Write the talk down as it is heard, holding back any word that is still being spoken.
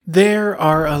There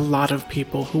are a lot of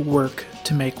people who work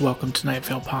to make Welcome to Night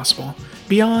Vale possible.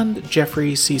 Beyond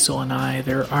Jeffrey, Cecil, and I,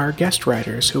 there are guest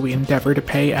writers who we endeavor to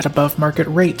pay at above-market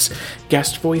rates.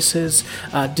 Guest voices,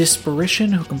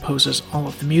 Disparition, who composes all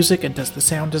of the music and does the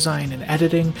sound design and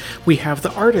editing. We have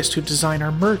the artist who design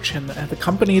our merch and the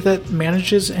company that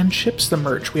manages and ships the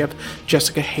merch. We have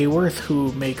Jessica Hayworth,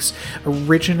 who makes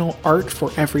original art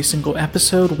for every single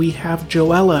episode. We have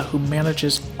Joella, who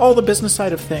manages all the business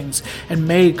side of things, and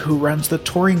Meg, who runs the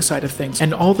touring side of things,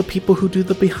 and all the people who do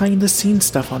the behind-the-scenes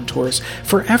stuff on tours.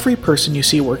 For every person you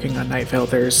see working on Night Vale,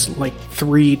 there's like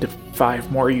 3 to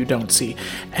 5 more you don't see.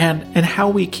 And how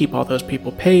we keep all those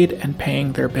people paid and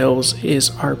paying their bills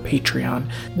is our Patreon.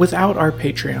 Without our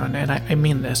Patreon, and I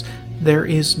mean this, there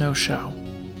is no show.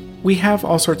 We have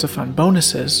all sorts of fun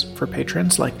bonuses for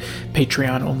patrons, like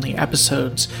Patreon-only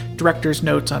episodes, director's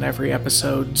notes on every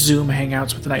episode, Zoom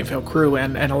hangouts with the Night Vale crew,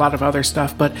 and a lot of other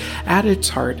stuff, but at its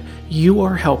heart, you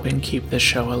are helping keep this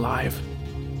show alive.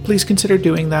 Please consider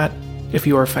doing that if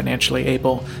you are financially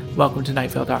able. Welcome to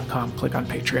nightvale.com. Click on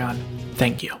Patreon.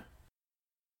 Thank you.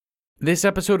 This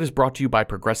episode is brought to you by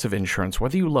Progressive Insurance.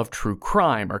 Whether you love true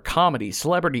crime or comedy,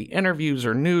 celebrity interviews,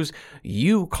 or news,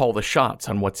 you call the shots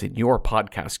on what's in your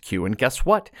podcast queue. And guess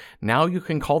what? Now you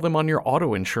can call them on your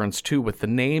auto insurance too with the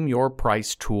Name Your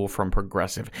Price tool from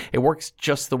Progressive. It works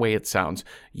just the way it sounds.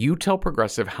 You tell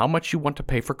Progressive how much you want to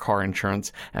pay for car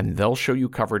insurance, and they'll show you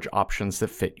coverage options that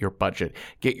fit your budget.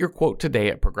 Get your quote today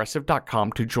at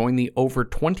Progressive.com to join the over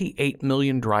 28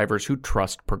 million drivers who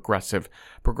trust Progressive.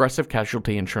 Progressive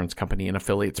Casualty Insurance Company and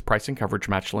affiliates. Price and coverage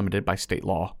match limited by state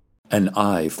law. An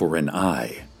eye for an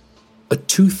eye. A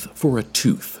tooth for a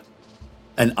tooth.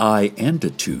 An eye and a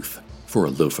tooth for a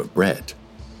loaf of bread.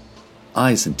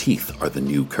 Eyes and teeth are the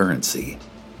new currency.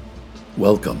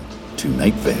 Welcome to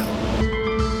Night Vale.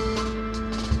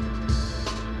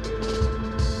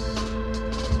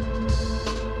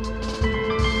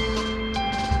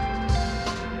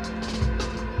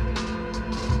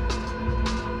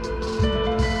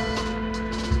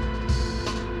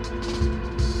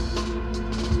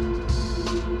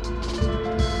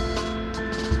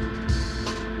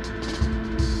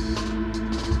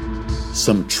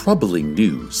 Some troubling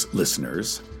news,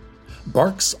 listeners.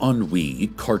 Barks Ennui,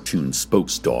 cartoon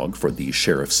spokesdog for the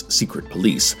sheriff's secret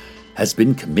police, has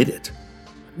been committed.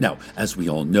 Now, as we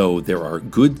all know, there are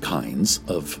good kinds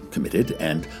of committed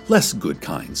and less good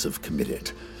kinds of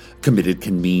committed. Committed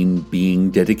can mean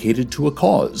being dedicated to a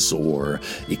cause, or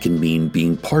it can mean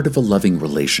being part of a loving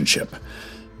relationship.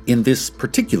 In this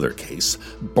particular case,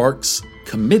 Barks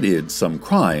committed some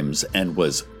crimes and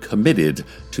was committed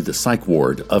to the psych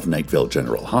ward of Night Vale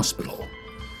General Hospital.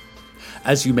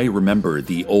 As you may remember,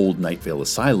 the old Night Vale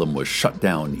Asylum was shut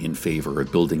down in favor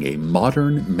of building a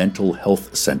modern mental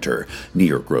health center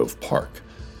near Grove Park.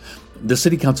 The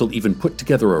city council even put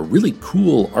together a really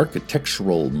cool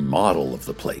architectural model of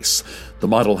the place. The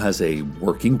model has a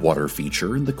working water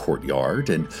feature in the courtyard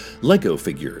and Lego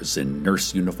figures in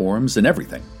nurse uniforms and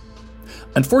everything.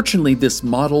 Unfortunately, this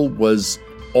model was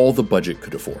all the budget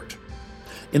could afford.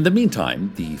 In the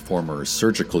meantime, the former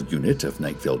surgical unit of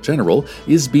Night Vale General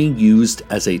is being used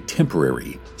as a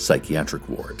temporary psychiatric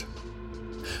ward.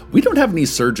 "We don't have any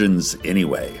surgeons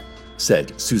anyway,"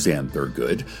 said Suzanne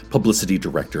Thurgood, publicity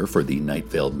director for the Night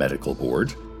Vale Medical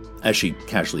Board, as she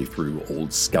casually threw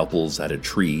old scalpels at a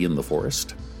tree in the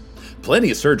forest.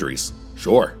 "Plenty of surgeries,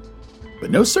 sure,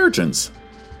 but no surgeons."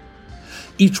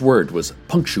 Each word was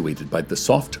punctuated by the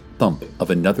soft thump of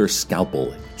another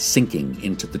scalpel sinking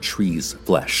into the tree's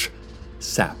flesh,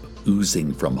 sap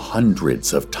oozing from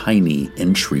hundreds of tiny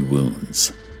entry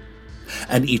wounds.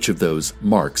 And each of those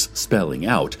marks spelling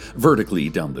out, vertically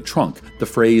down the trunk, the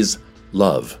phrase,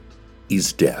 "Love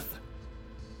is death."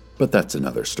 But that's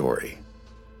another story.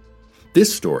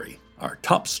 This story, our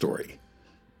top story,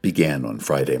 began on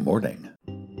Friday morning.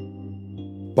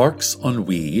 Barks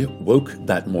Ennui woke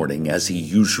that morning as he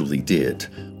usually did,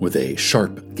 with a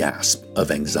sharp gasp of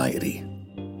anxiety.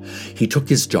 He took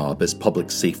his job as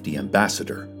public safety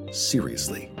ambassador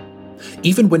seriously.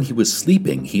 Even when he was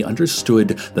sleeping, he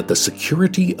understood that the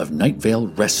security of Night Vale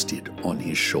rested on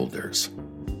his shoulders.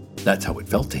 That's how it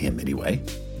felt to him, anyway.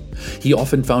 He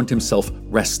often found himself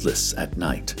restless at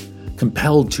night,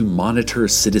 compelled to monitor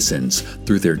citizens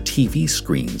through their TV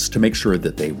screens to make sure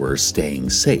that they were staying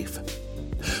safe.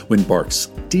 When Barks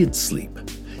did sleep,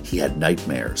 he had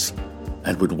nightmares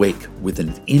and would wake with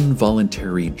an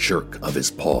involuntary jerk of his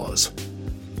paws.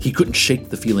 He couldn't shake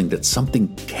the feeling that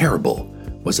something terrible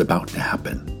was about to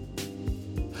happen.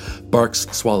 Barks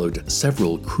swallowed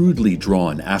several crudely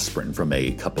drawn aspirin from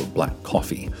a cup of black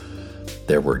coffee.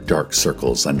 There were dark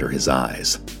circles under his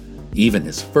eyes. Even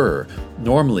his fur,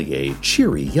 normally a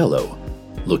cheery yellow,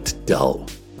 looked dull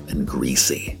and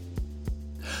greasy.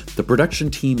 The production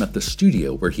team at the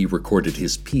studio where he recorded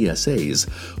his PSAs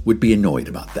would be annoyed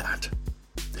about that.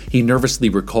 He nervously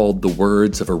recalled the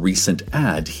words of a recent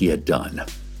ad he had done.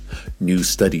 New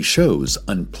study shows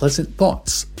unpleasant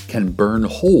thoughts can burn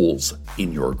holes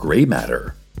in your gray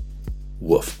matter.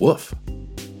 Woof woof.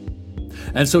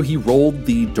 And so he rolled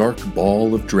the dark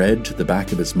ball of dread to the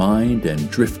back of his mind and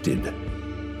drifted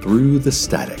through the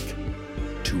static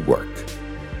to work.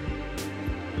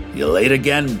 "You late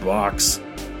again, Box,"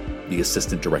 the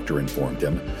assistant director informed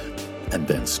him, and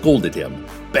then scolded him.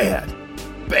 Bad.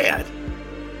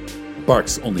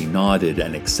 Barks only nodded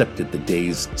and accepted the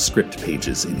day's script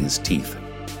pages in his teeth.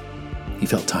 He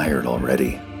felt tired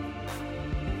already.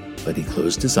 But he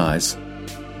closed his eyes,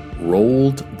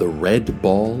 rolled the red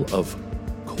ball of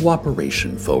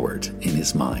cooperation forward in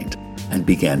his mind, and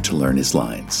began to learn his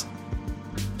lines.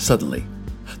 Suddenly,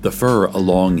 the fur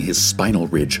along his spinal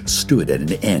ridge stood at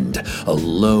an end. A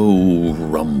low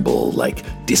rumble like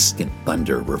distant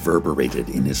thunder reverberated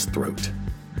in his throat.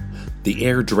 The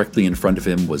air directly in front of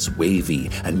him was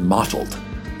wavy and mottled,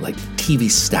 like TV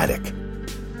static.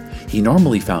 He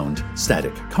normally found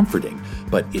static comforting,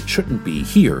 but it shouldn't be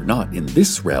here, not in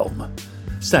this realm.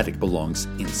 Static belongs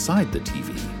inside the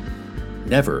TV.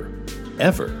 Never,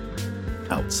 ever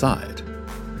outside.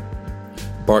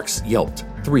 Barks yelped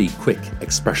 3 quick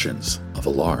expressions of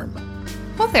alarm.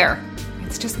 "Oh there,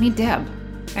 it's just me, Deb.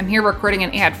 I'm here recording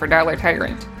an ad for Dollar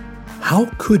Tyrant." How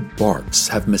could Barks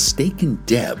have mistaken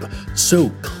Deb,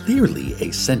 so clearly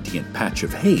a sentient patch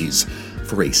of haze,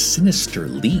 for a sinister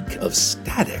leak of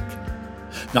static?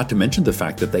 Not to mention the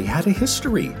fact that they had a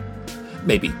history.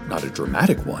 Maybe not a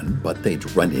dramatic one, but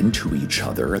they'd run into each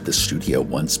other at the studio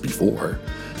once before.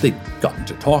 They'd gotten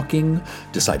to talking,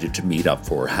 decided to meet up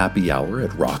for happy hour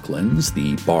at Rockland's,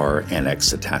 the bar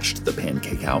annex attached to the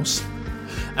Pancake House.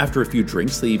 After a few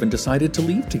drinks, they even decided to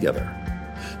leave together.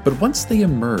 But once they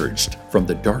emerged from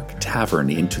the dark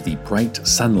tavern into the bright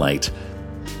sunlight,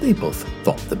 they both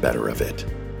thought the better of it.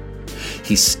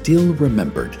 He still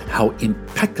remembered how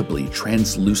impeccably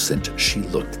translucent she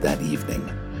looked that evening,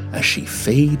 as she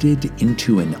faded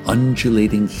into an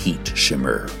undulating heat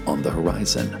shimmer on the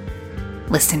horizon.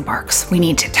 "Listen, Barks, we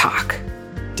need to talk."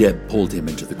 Deb pulled him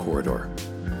into the corridor.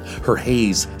 Her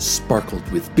haze sparkled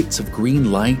with bits of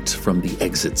green light from the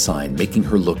exit sign, making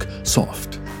her look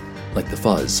soft, like the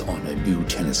fuzz on a new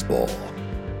tennis ball.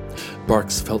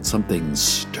 Barks felt something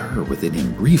stir within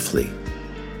him briefly,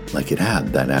 like it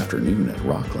had that afternoon at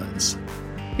Rockland's.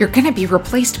 "You're gonna be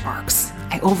replaced, Barks.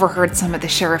 I overheard some of the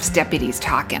sheriff's deputies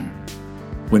talking."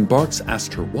 When Barks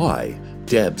asked her why,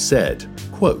 Deb said,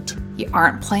 quote, "You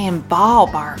aren't playing ball,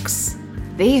 Barks.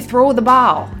 They throw the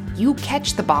ball. You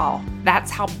catch the ball.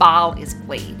 That's how ball is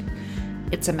played.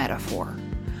 It's a metaphor.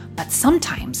 But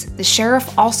sometimes the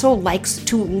sheriff also likes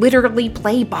to literally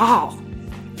play ball.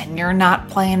 And you're not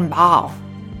playing ball.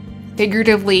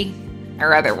 Figuratively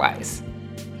or otherwise."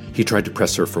 He tried to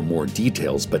press her for more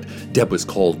details, but Deb was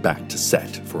called back to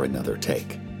set for another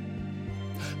take.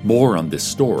 More on this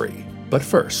story, but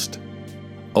first,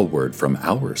 a word from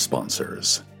our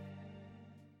sponsors.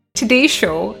 Today's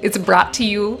show is brought to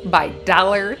you by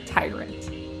Dollar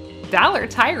Tyrant. Dollar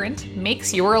Tyrant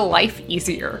makes your life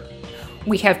easier.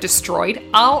 We have destroyed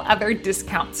all other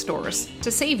discount stores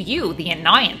to save you the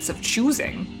annoyance of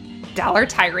choosing. Dollar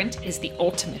Tyrant is the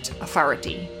ultimate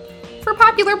authority for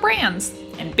popular brands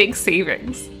and big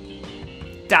savings.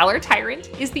 Dollar Tyrant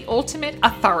is the ultimate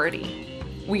authority.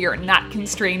 We are not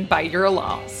constrained by your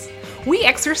laws. We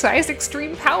exercise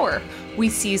extreme power. We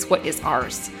seize what is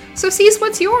ours. So seize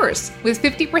what's yours with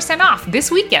 50% off this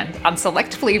weekend on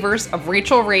select flavors of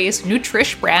Rachel Ray's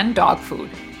Nutrish brand dog food.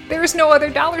 There is no other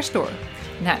dollar store.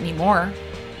 Not anymore.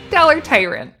 Dollar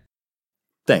Tyrant.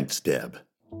 Thanks, Deb.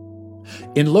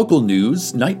 In local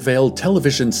news, Night Vale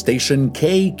television station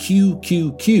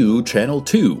KQQQ Channel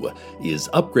 2 is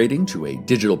upgrading to a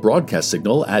digital broadcast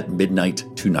signal at midnight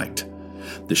tonight.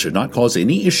 This should not cause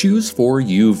any issues for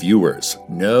you viewers.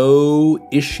 No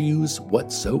issues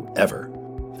whatsoever.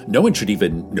 No one should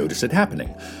even notice it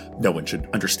happening. No one should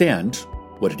understand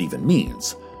what it even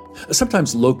means.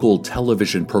 Sometimes local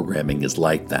television programming is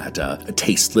like that.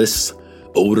 Tasteless,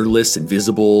 odorless,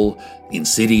 invisible,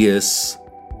 insidious,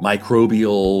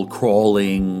 microbial,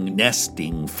 crawling,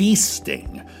 nesting,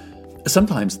 feasting.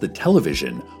 Sometimes the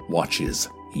television watches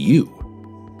you.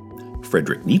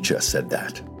 Friedrich Nietzsche said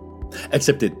that.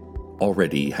 Except it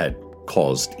already had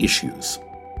caused issues,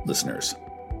 listeners.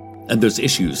 And those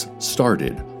issues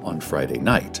started on Friday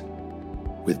night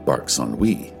with Barks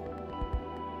Ennui.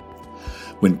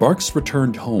 When Barks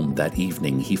returned home that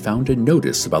evening, he found a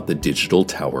notice about the digital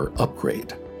tower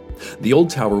upgrade. The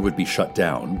old tower would be shut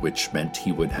down, which meant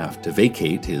he would have to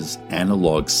vacate his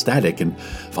analog static and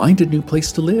find a new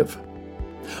place to live.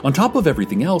 On top of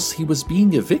everything else, he was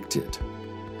being evicted.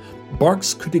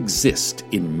 Barks could exist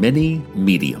in many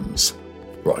mediums: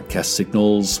 broadcast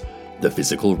signals, the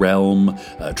physical realm,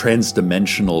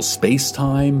 transdimensional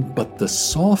space-time, but the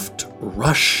soft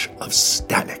rush of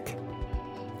static,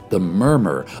 the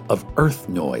murmur of earth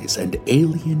noise and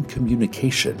alien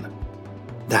communication,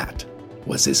 that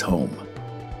was his home.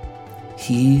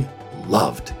 He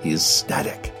loved his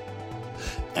static.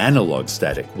 Analog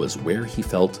static was where he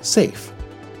felt safe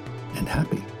and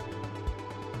happy.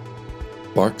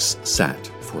 Barks sat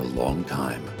for a long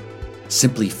time,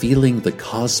 simply feeling the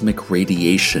cosmic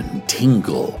radiation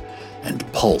tingle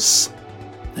and pulse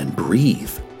and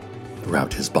breathe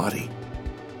throughout his body.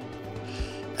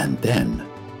 And then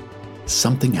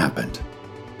something happened.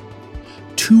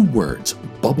 Two words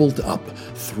bubbled up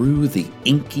through the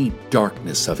inky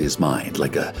darkness of his mind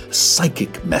like a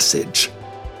psychic message.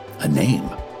 A name.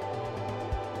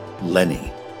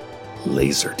 Lenny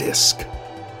Laserdisc.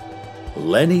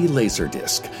 Lenny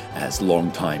Laserdisc, as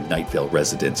longtime Night Vale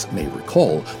residents may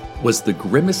recall, was the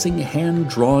grimacing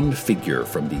hand-drawn figure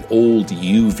from the old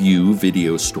U-View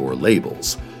video store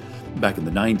labels. Back in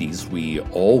the 90s, we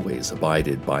always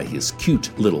abided by his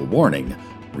cute little warning: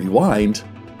 rewind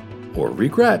or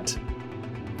regret.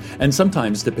 And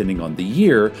sometimes, depending on the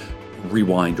year,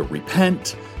 rewind or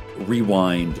repent,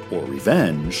 rewind or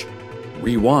revenge,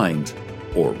 rewind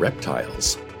or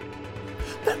reptiles.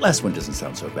 That last one doesn't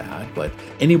sound so bad, but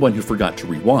anyone who forgot to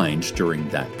rewind during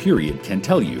that period can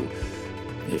tell you,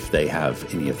 if they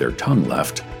have any of their tongue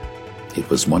left, it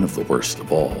was one of the worst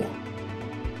of all.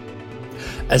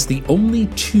 As the only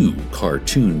two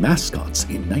cartoon mascots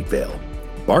in Night Vale,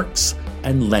 Barks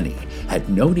and Lenny had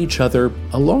known each other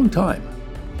a long time.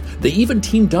 They even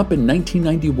teamed up in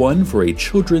 1991 for a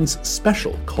children's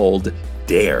special called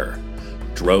DARE,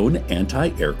 Drone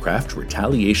Anti-Aircraft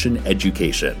Retaliation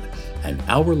Education, an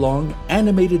hour-long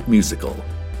animated musical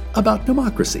about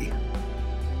democracy.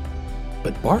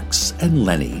 But Barks and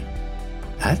Lenny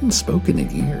hadn't spoken in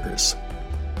years.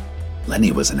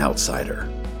 Lenny was an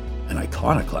outsider, an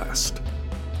iconoclast,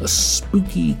 a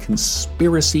spooky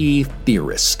conspiracy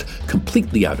theorist,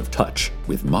 completely out of touch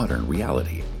with modern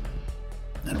reality.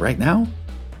 And right now,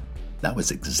 that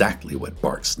was exactly what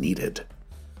Barks needed.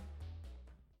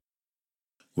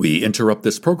 We interrupt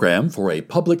this program for a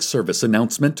public service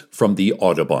announcement from the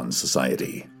Audubon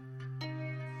Society.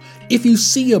 If you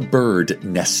see a bird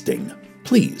nesting,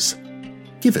 please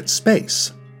give it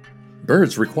space.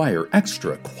 Birds require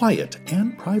extra quiet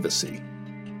and privacy.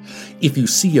 If you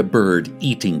see a bird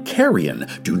eating carrion,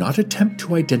 do not attempt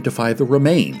to identify the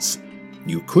remains.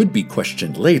 You could be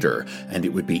questioned later, and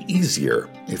it would be easier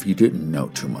if you didn't know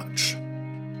too much.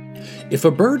 If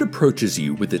a bird approaches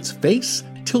you with its face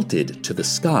tilted to the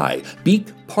sky, beak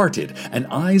parted, and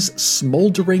eyes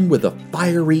smoldering with a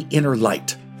fiery inner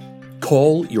light,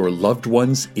 call your loved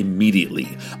ones immediately.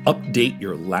 Update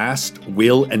your last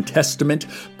will and testament.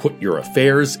 Put your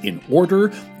affairs in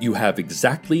order. You have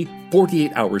exactly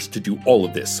 48 hours to do all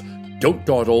of this. Don't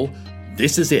dawdle.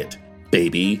 This is it,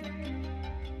 baby.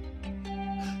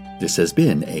 This has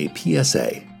been a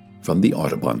PSA from the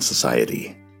Audubon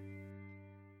Society.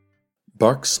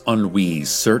 Barks Ennui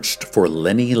searched for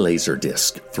Lenny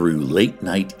Laserdisc through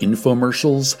late-night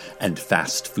infomercials and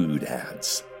fast food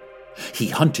ads. He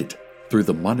hunted through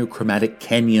the monochromatic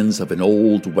canyons of an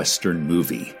old Western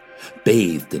movie,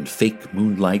 bathed in fake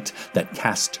moonlight that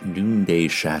cast noonday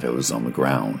shadows on the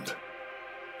ground.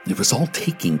 It was all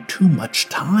taking too much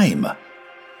time.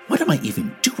 What am I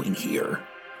even doing here?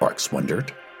 Barks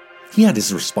wondered. He had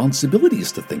his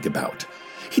responsibilities to think about.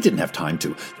 He didn't have time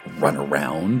to run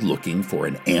around looking for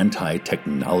an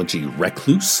anti-technology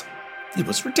recluse. It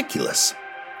was ridiculous.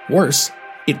 Worse,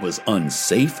 it was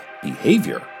unsafe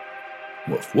behavior.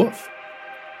 Woof woof.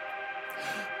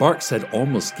 Barks had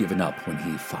almost given up when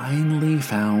he finally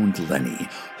found Lenny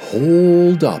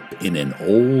holed up in an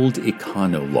old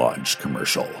Econo Lodge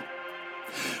commercial.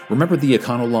 Remember the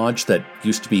Econo Lodge that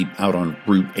used to be out on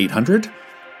Route 800?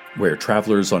 Where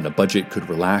travelers on a budget could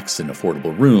relax in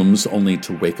affordable rooms only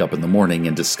to wake up in the morning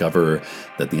and discover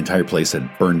that the entire place had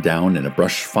burned down in a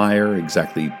brush fire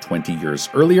exactly 20 years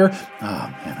earlier.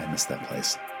 Oh man, I miss that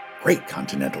place. Great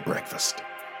continental breakfast.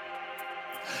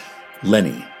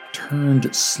 Lenny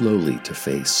turned slowly to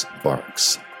face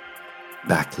Barks,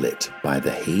 backlit by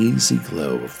the hazy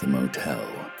glow of the motel.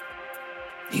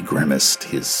 He grimaced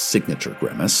his signature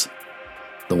grimace,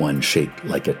 the one shaped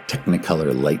like a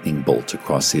Technicolor lightning bolt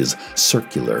across his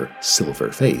circular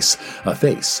silver face, a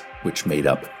face which made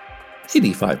up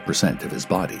 85% of his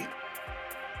body.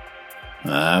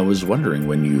 "I was wondering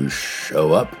when you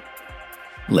show up,"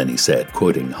 Lenny said,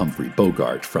 quoting Humphrey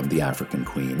Bogart from The African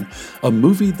Queen, a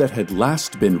movie that had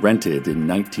last been rented in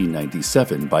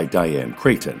 1997 by Diane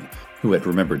Creighton, who had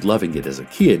remembered loving it as a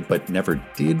kid but never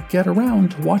did get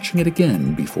around to watching it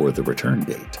again before the return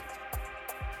date.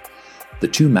 The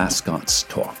two mascots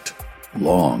talked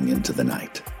long into the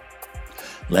night.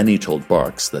 Lenny told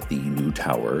Barks that the new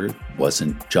tower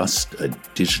wasn't just a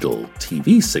digital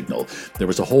TV signal. There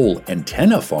was a whole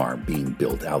antenna farm being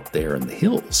built out there in the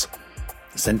hills,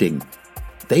 sending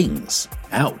things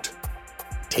out,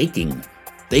 taking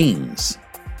things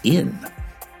in.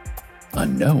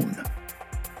 Unknown,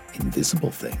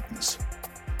 invisible things.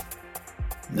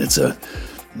 "It's a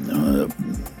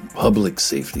public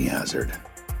safety hazard,"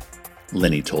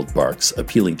 Lenny told Barks,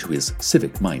 appealing to his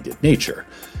civic-minded nature.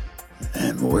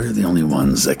 "And we're the only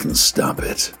ones that can stop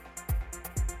it."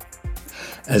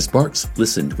 As Barks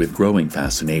listened with growing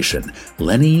fascination,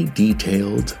 Lenny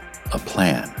detailed a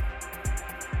plan.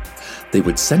 They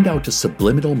would send out a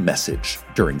subliminal message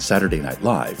during Saturday Night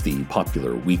Live, the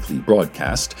popular weekly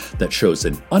broadcast that shows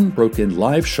an unbroken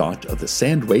live shot of the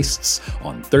sand wastes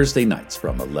on Thursday nights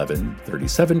from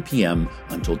 11:37 p.m.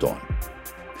 until dawn.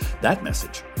 That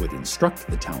message would instruct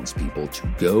the townspeople to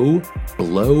go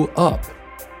blow up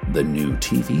the new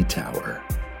TV tower.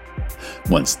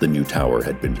 Once the new tower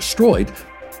had been destroyed,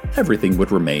 everything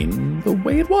would remain the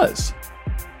way it was.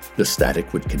 The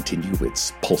static would continue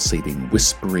its pulsating,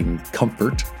 whispering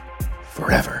comfort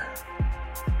forever.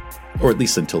 Or at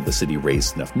least until the city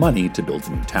raised enough money to build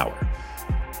a new tower.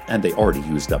 And they already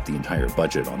used up the entire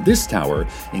budget on this tower,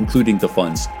 including the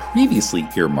funds previously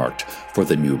earmarked for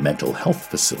the new mental health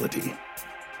facility.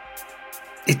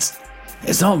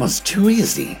 It's almost too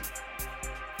easy,"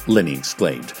 Lenny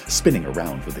exclaimed, spinning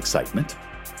around with excitement.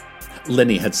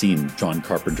 Lenny had seen John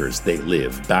Carpenter's They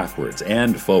Live backwards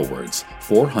and forwards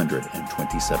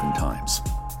 427 times.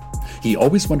 He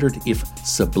always wondered if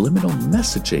subliminal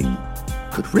messaging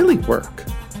could really work.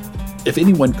 If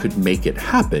anyone could make it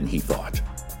happen, he thought,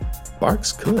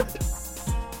 Barks could.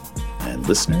 And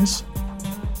listeners,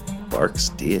 Barks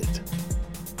did.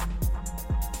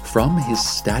 From his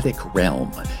static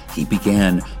realm, he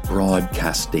began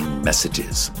broadcasting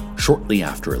messages shortly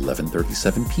after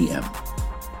 11:37 p.m.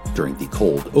 during the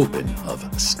cold open of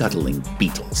Scuttling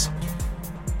Beetles.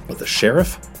 But the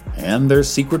sheriff and their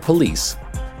secret police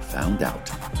found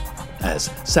out, as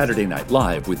Saturday Night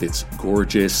Live, with its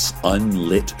gorgeous,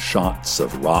 unlit shots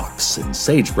of rocks and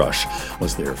sagebrush,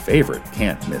 was their favorite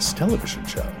can't-miss television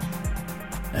show.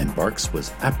 And Barks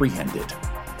was apprehended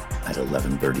at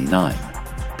 11:39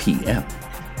 p.m.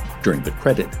 during the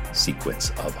credit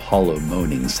sequence of hollow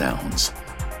moaning sounds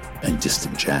and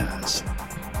distant jazz.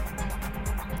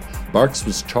 Barks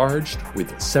was charged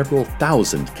with several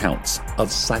thousand counts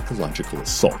of psychological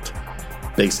assault,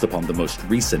 based upon the most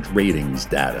recent ratings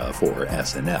data for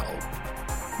SNL.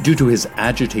 Due to his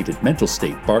agitated mental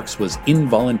state, Barks was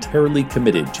involuntarily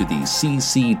committed to the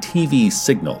CCTV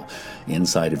signal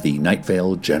inside of the Night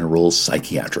Vale General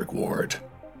Psychiatric Ward.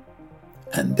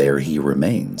 And there he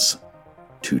remains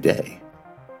today.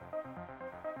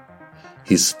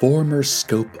 His former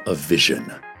scope of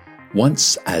vision,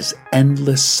 once as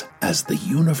endless as the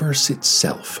universe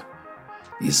itself,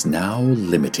 is now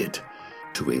limited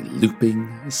to a looping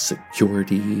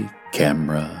security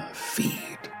camera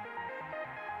feed.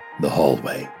 The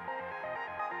hallway,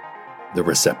 the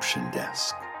reception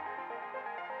desk,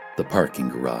 the parking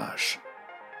garage,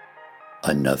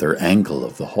 another angle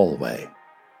of the hallway,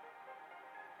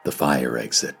 the fire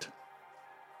exit,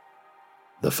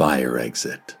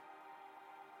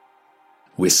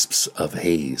 wisps of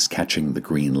haze catching the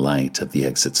green light of the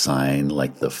exit sign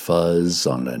like the fuzz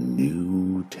on a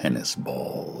new tennis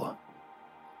ball.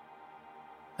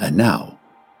 And now,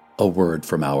 a word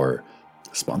from our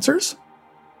sponsors.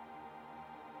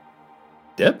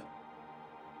 Deb?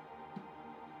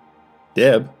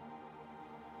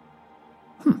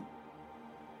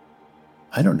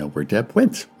 I don't know where Deb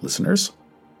went, listeners.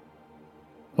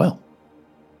 Well,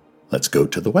 let's go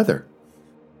to the weather.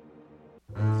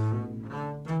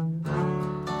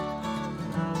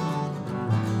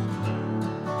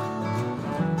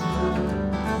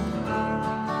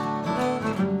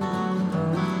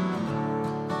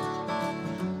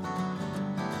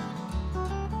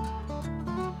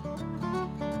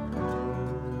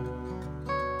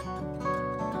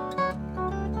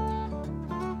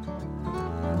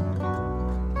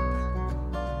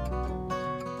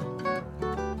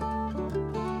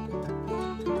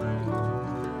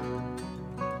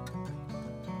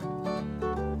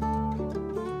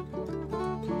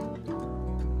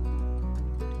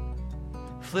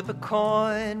 flip a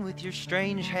coin with your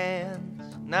strange hands.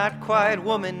 Not quite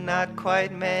woman, not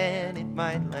quite man. It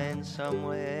might land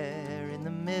somewhere in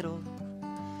the middle,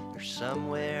 or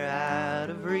somewhere out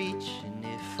of reach. And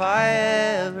if I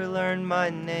ever learn my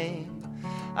name,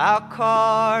 I'll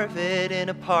carve it in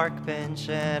a park bench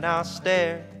and I'll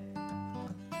stare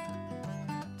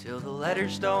till the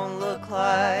letters don't look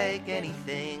like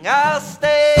anything. I'll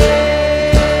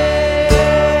stare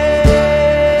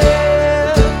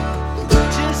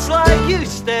just like you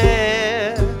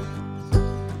stare,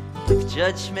 with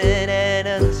judgment and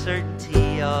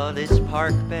uncertainty. Oh, this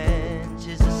park bench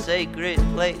is a sacred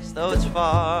place, though it's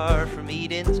far from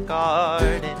Eden's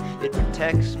garden. It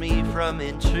protects me from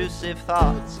intrusive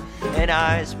thoughts and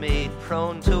eyes made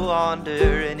prone to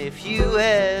wander. And if you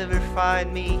ever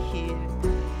find me here,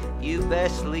 you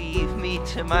best leave me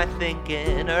to my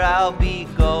thinking, or I'll be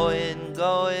gone.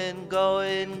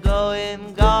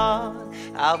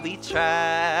 I'll be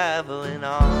traveling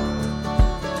on.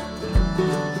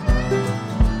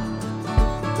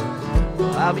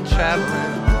 I'll be traveling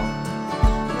on.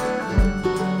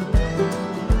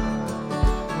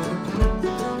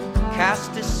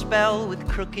 Cast a spell with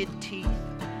crooked teeth,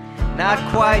 not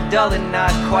quite dull and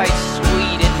not quite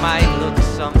sweet. It might look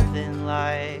something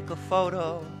like a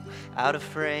photo, out of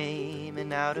frame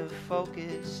and out of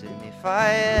focus. And if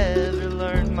I ever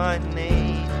learn my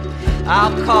name,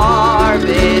 I'll carve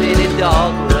it in a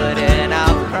dogwood and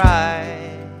I'll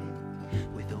cry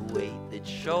with a weight that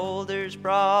shoulders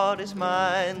broad as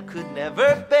mine could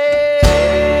never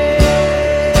bear.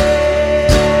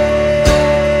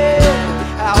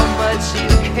 How much you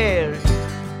carry,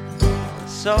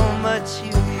 so much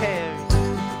you carry.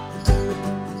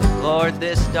 Lord,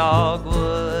 this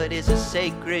dogwood is a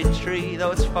sacred tree,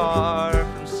 though it's far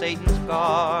from Satan's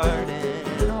garden.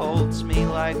 It holds me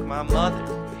like my mother,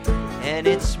 and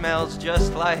it smells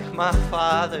just like my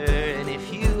father. And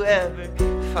if you ever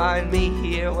find me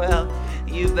here, well,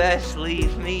 you best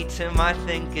leave me to my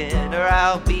thinking, or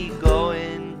I'll be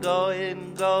going.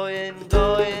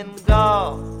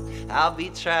 I'll be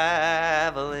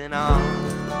traveling on.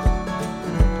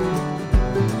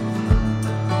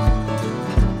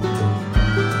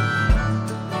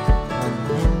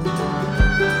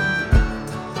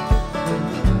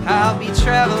 I'll be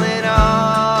traveling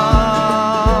on,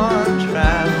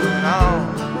 traveling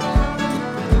on,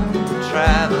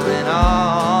 traveling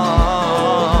on,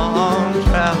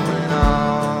 traveling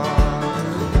on.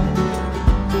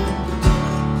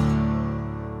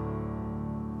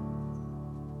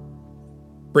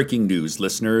 Breaking news,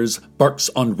 listeners. Bark's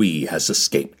ennui has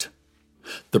escaped.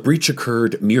 The breach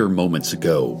occurred mere moments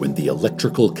ago when the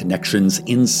electrical connections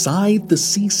inside the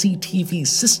CCTV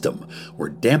system were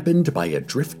dampened by a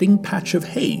drifting patch of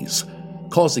haze,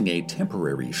 causing a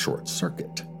temporary short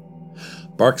circuit.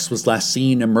 Barks was last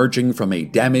seen emerging from a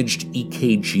damaged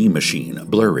EKG machine,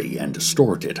 blurry and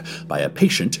distorted, by a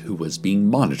patient who was being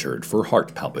monitored for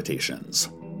heart palpitations.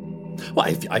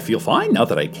 Well, I feel fine now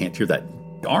that I can't hear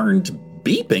that darned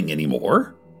beeping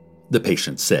anymore, the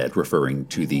patient said, referring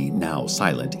to the now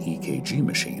silent EKG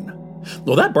machine.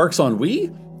 Well, that Bark's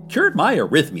ennui cured my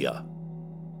arrhythmia.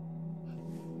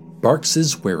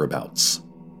 Barks's whereabouts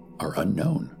are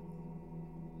unknown.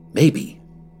 Maybe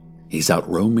he's out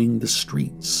roaming the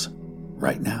streets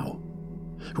right now,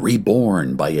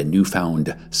 reborn by a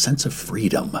newfound sense of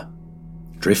freedom,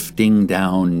 drifting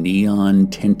down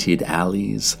neon-tinted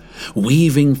alleys,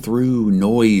 weaving through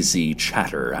noisy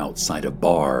chatter outside of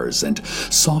bars and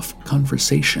soft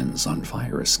conversations on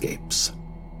fire escapes,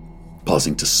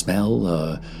 pausing to smell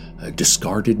a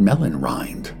discarded melon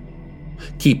rind,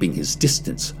 keeping his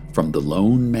distance from the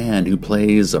lone man who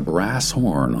plays a brass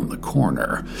horn on the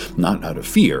corner, not out of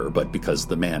fear, but because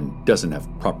the man doesn't have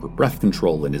proper breath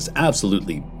control and is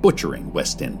absolutely butchering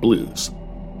West End blues.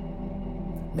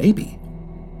 Maybe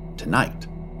tonight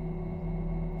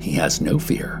he has no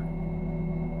fear,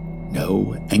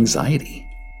 no anxiety.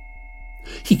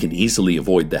 He can easily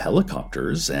avoid the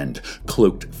helicopters and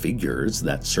cloaked figures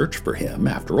that search for him.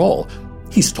 After all,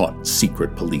 he's taught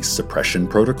secret police suppression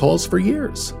protocols for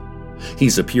years.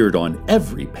 He's appeared on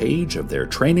every page of their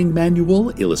training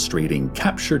manual, illustrating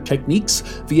capture techniques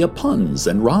via puns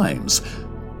and rhymes.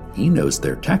 He knows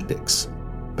their tactics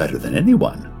better than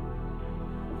anyone.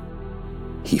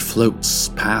 He floats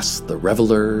past the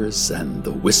revelers and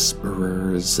the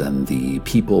whisperers and the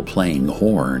people playing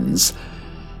horns,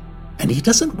 and he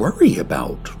doesn't worry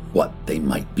about what they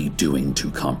might be doing to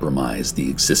compromise the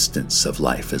existence of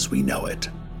life as we know it.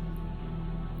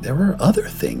 There are other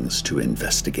things to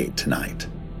investigate tonight.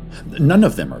 None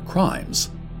of them are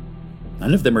crimes.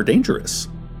 None of them are dangerous.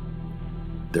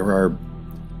 There are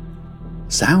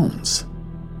sounds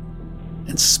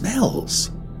and smells.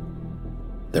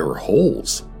 There are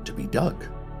holes to be dug,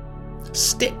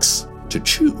 sticks to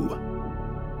chew.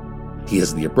 He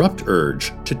has the abrupt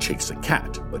urge to chase a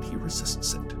cat, but he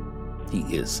resists it. He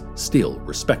is still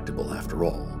respectable after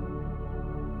all.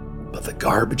 But the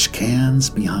garbage cans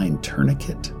behind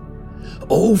Tourniquet,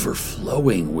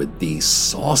 overflowing with the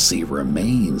saucy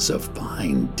remains of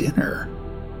fine dinner,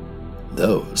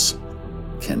 those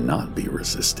cannot be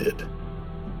resisted.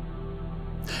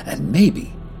 And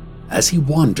maybe, as he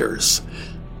wanders,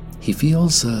 he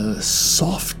feels a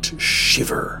soft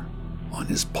shiver on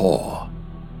his paw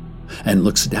and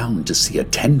looks down to see a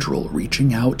tendril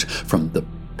reaching out from the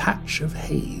patch of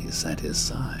haze at his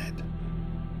side.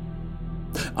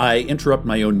 I interrupt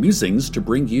my own musings to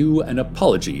bring you an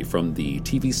apology from the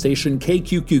TV station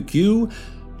KQQQ,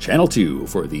 Channel 2,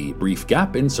 for the brief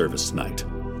gap in service tonight.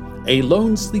 A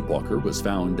lone sleepwalker was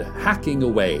found hacking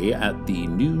away at the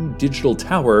new digital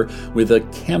tower with a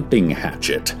camping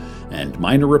hatchet, and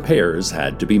minor repairs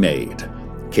had to be made.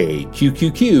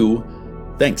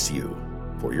 KQQQ thanks you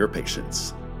for your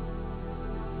patience.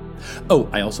 Oh,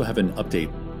 I also have an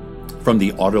update from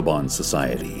the Audubon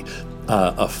Society.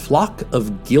 A flock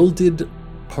of gilded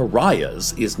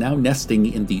pariahs is now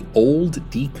nesting in the old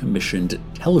decommissioned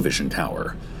television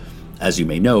tower. As you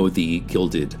may know, the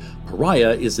gilded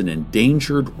pariah is an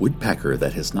endangered woodpecker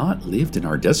that has not lived in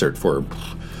our desert for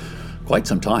quite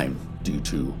some time due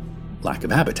to lack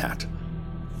of habitat.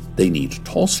 They need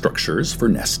tall structures for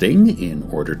nesting in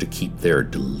order to keep their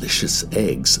delicious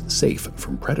eggs safe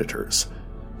from predators.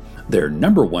 Their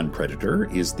number one predator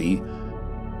is the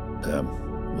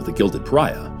gilded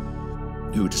pariah,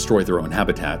 who destroy their own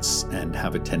habitats and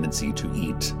have a tendency to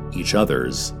eat each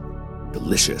other's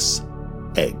delicious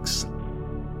eggs.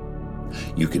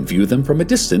 You can view them from a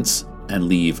distance and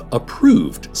leave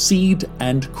approved seed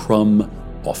and crumb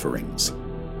offerings.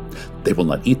 They will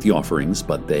not eat the offerings,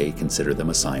 but they consider them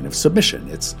a sign of submission.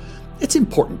 It's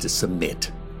important to submit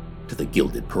to the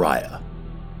gilded pariah.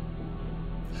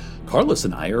 Carlos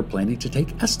and I are planning to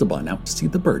take Esteban out to see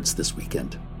the birds this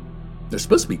weekend. They're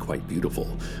supposed to be quite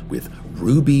beautiful, with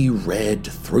ruby red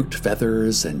throat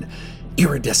feathers and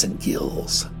iridescent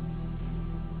gills.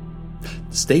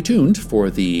 Stay tuned for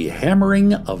the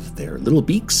hammering of their little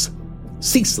beaks,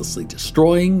 ceaselessly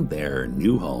destroying their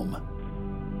new home.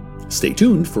 Stay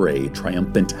tuned for a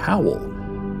triumphant howl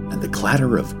and the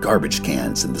clatter of garbage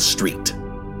cans in the street.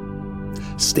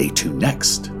 Stay tuned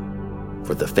next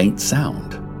for the faint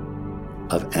sound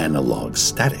of analog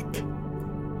static.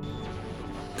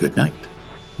 Good night,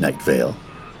 Night Vale.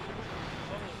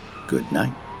 Good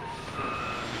night.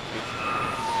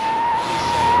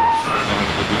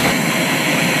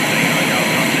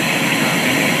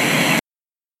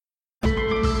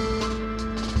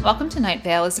 Welcome to Night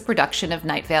Vale is a production of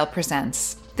Night Vale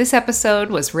Presents. This episode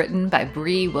was written by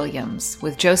Bree Williams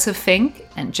with Joseph Fink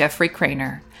and Jeffrey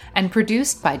Craner and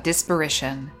produced by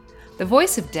Disparition. The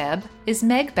voice of Deb is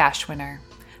Meg Bashwiner.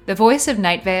 The voice of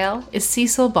Night Vale is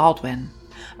Cecil Baldwin.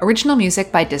 Original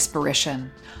music by Disparition.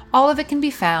 All of it can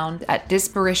be found at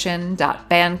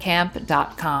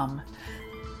disparition.bandcamp.com.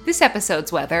 This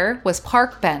episode's weather was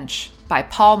Park Bench by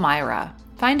Paul Myra.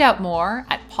 Find out more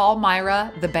at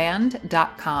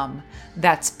paulmyratheband.com.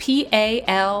 That's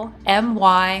PALMYRA.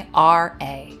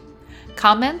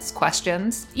 Comments,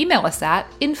 questions, email us at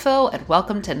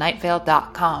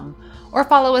info@welcometonightvale.com or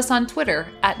follow us on Twitter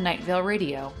at Night Vale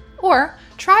Radio. Or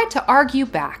try to argue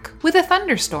back with a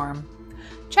thunderstorm.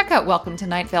 Check out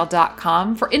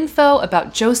welcometonightvale.com for info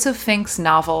about Joseph Fink's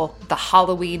novel, The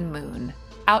Halloween Moon,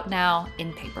 out now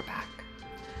in paperback.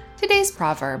 Today's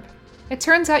proverb: it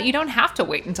turns out you don't have to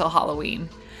wait until Halloween.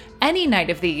 Any night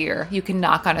of the year, you can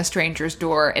knock on a stranger's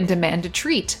door and demand a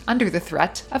treat under the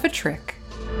threat of a trick.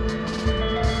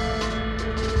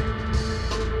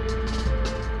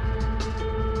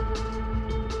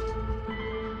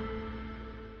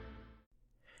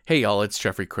 Hey y'all, it's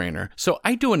Jeffrey Craner. So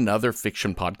I do another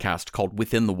fiction podcast called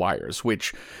Within the Wires,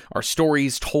 which are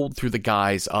stories told through the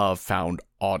guise of found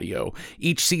audio.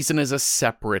 Each season is a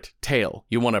separate tale.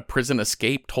 You want a prison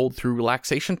escape told through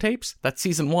relaxation tapes? That's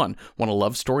season 1. Want a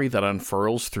love story that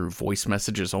unfurls through voice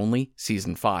messages only?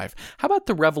 Season 5. How about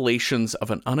the revelations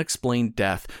of an unexplained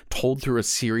death told through a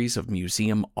series of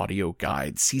museum audio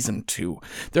guides? Season 2.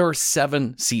 There are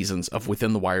 7 seasons of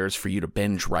Within the Wires for you to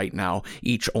binge right now,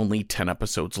 each only 10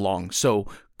 episodes long. So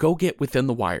go get Within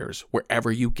the Wires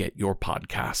wherever you get your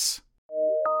podcasts.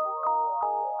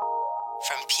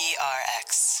 From